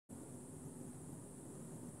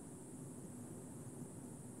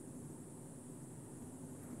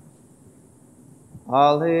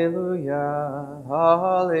Hallelujah,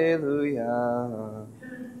 hallelujah,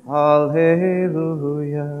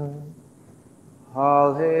 hallelujah,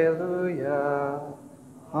 hallelujah,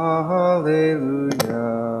 hallelujah.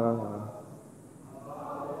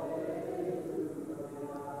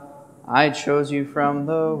 I chose you from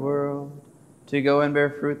the world to go and bear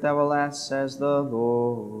fruit that will last, says the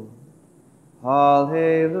Lord.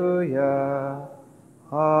 Hallelujah,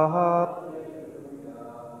 hallelujah.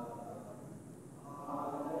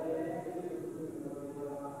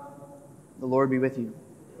 The Lord be with you.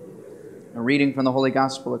 A reading from the Holy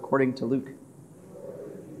Gospel according to Luke.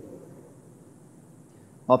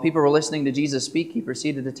 While people were listening to Jesus speak, he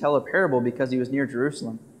proceeded to tell a parable because he was near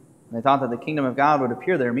Jerusalem. And they thought that the kingdom of God would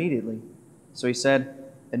appear there immediately. So he said,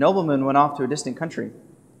 a nobleman went off to a distant country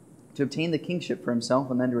to obtain the kingship for himself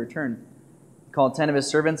and then to return. He called 10 of his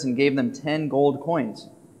servants and gave them 10 gold coins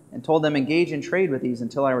and told them, engage in trade with these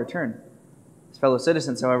until I return. His fellow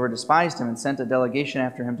citizens, however, despised him and sent a delegation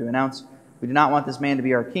after him to announce, we do not want this man to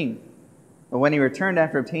be our king. But when he returned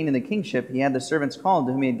after obtaining the kingship, he had the servants called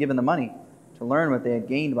to whom he had given the money to learn what they had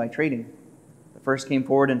gained by trading. The first came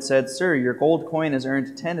forward and said, Sir, your gold coin has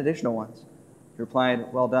earned 10 additional ones. He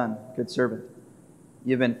replied, Well done, good servant.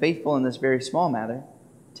 You have been faithful in this very small matter.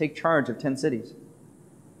 Take charge of 10 cities.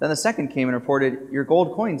 Then the second came and reported, Your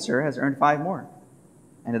gold coin, sir, has earned 5 more.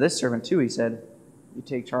 And to this servant too he said, You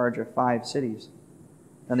take charge of 5 cities.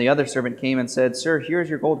 Then the other servant came and said, Sir, here is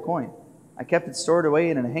your gold coin. I kept it stored away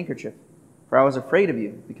in a handkerchief, for I was afraid of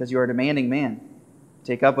you, because you are a demanding man.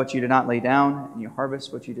 Take up what you did not lay down, and you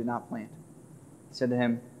harvest what you did not plant. He said to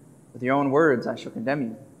him, With your own words I shall condemn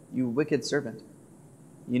you, you wicked servant.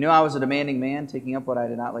 You knew I was a demanding man, taking up what I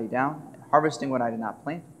did not lay down, and harvesting what I did not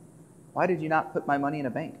plant. Why did you not put my money in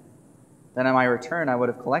a bank? Then on my return I would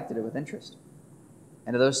have collected it with interest.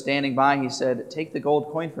 And to those standing by he said, Take the gold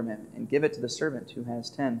coin from him, and give it to the servant who has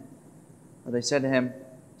 10. But they said to him,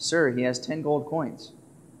 Sir, he has 10 gold coins.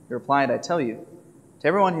 He replied, I tell you, to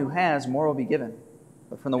everyone who has, more will be given.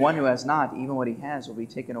 But from the one who has not, even what he has will be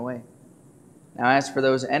taken away. Now as for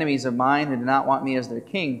those enemies of mine who do not want me as their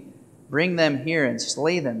king, bring them here and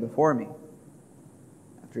slay them before me.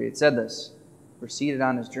 After he had said this, he proceeded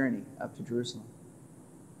on his journey up to Jerusalem.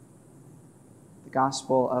 The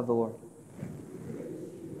Gospel of the Lord.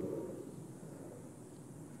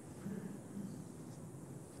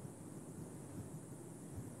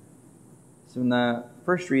 So in the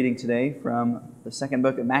first reading today from the second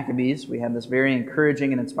book of Maccabees, we have this very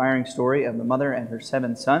encouraging and inspiring story of the mother and her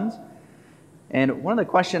 7 sons. And one of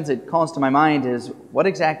the questions that calls to my mind is, what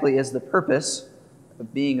exactly is the purpose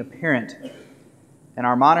of being a parent? In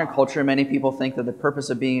our modern culture, many people think that the purpose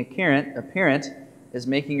of being a parent is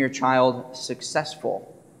making your child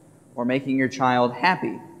successful or making your child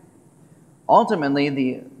happy. Ultimately,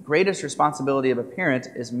 the greatest responsibility of a parent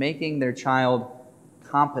is making their child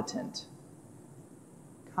competent.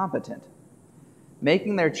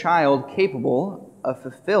 Making their child capable of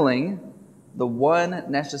fulfilling the one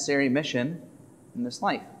necessary mission in this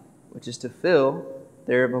life, which is to fill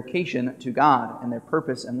their vocation to God and their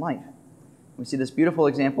purpose in life. We see this beautiful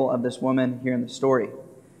example of this woman here in the story.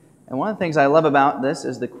 And one of the things I love about this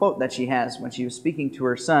is the quote that she has when she was speaking to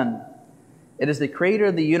her son. It is the creator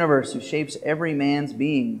of the universe who shapes every man's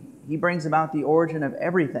being. He brings about the origin of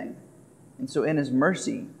everything. And so in his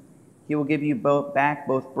mercy, he will give you back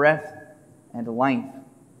both breath and life.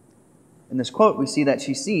 In this quote, we see that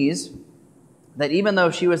she sees that even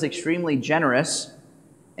though she was extremely generous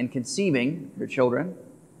in conceiving her children,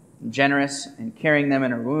 generous in carrying them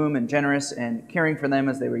in her womb, and generous in caring for them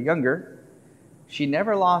as they were younger, she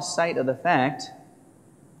never lost sight of the fact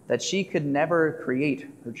that she could never create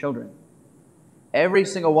her children. Every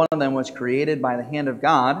single one of them was created by the hand of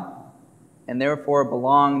God and therefore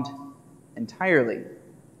belonged entirely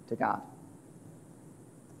to God.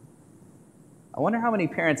 I wonder how many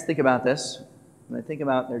parents think about this when they think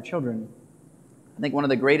about their children. I think one of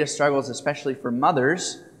the greatest struggles, especially for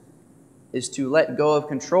mothers, is to let go of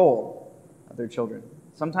control of their children.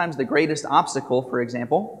 Sometimes the greatest obstacle, for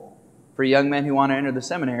example, for young men who want to enter the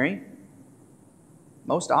seminary,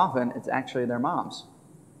 most often it's actually their moms.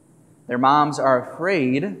 Their moms are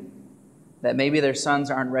afraid that maybe their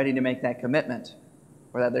sons aren't ready to make that commitment,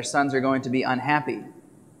 or that their sons are going to be unhappy.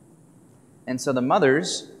 And so the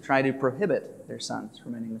mothers try to prohibit their sons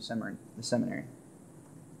from entering the seminary.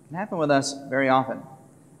 It can happen with us very often.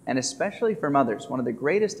 And especially for mothers, one of the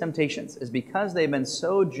greatest temptations is because they've been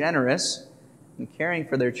so generous in caring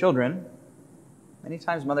for their children, many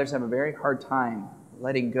times mothers have a very hard time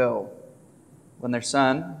letting go when their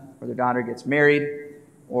son or their daughter gets married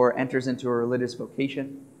or enters into a religious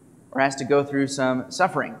vocation or has to go through some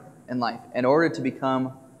suffering in life in order to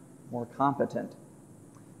become more competent. So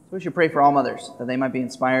we should pray for all mothers, that they might be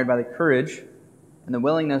inspired by the courage and the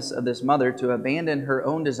willingness of this mother to abandon her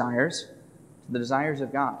own desires to the desires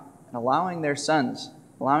of God, and allowing her sons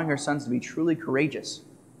to be truly courageous,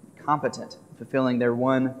 competent, fulfilling their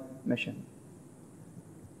one mission.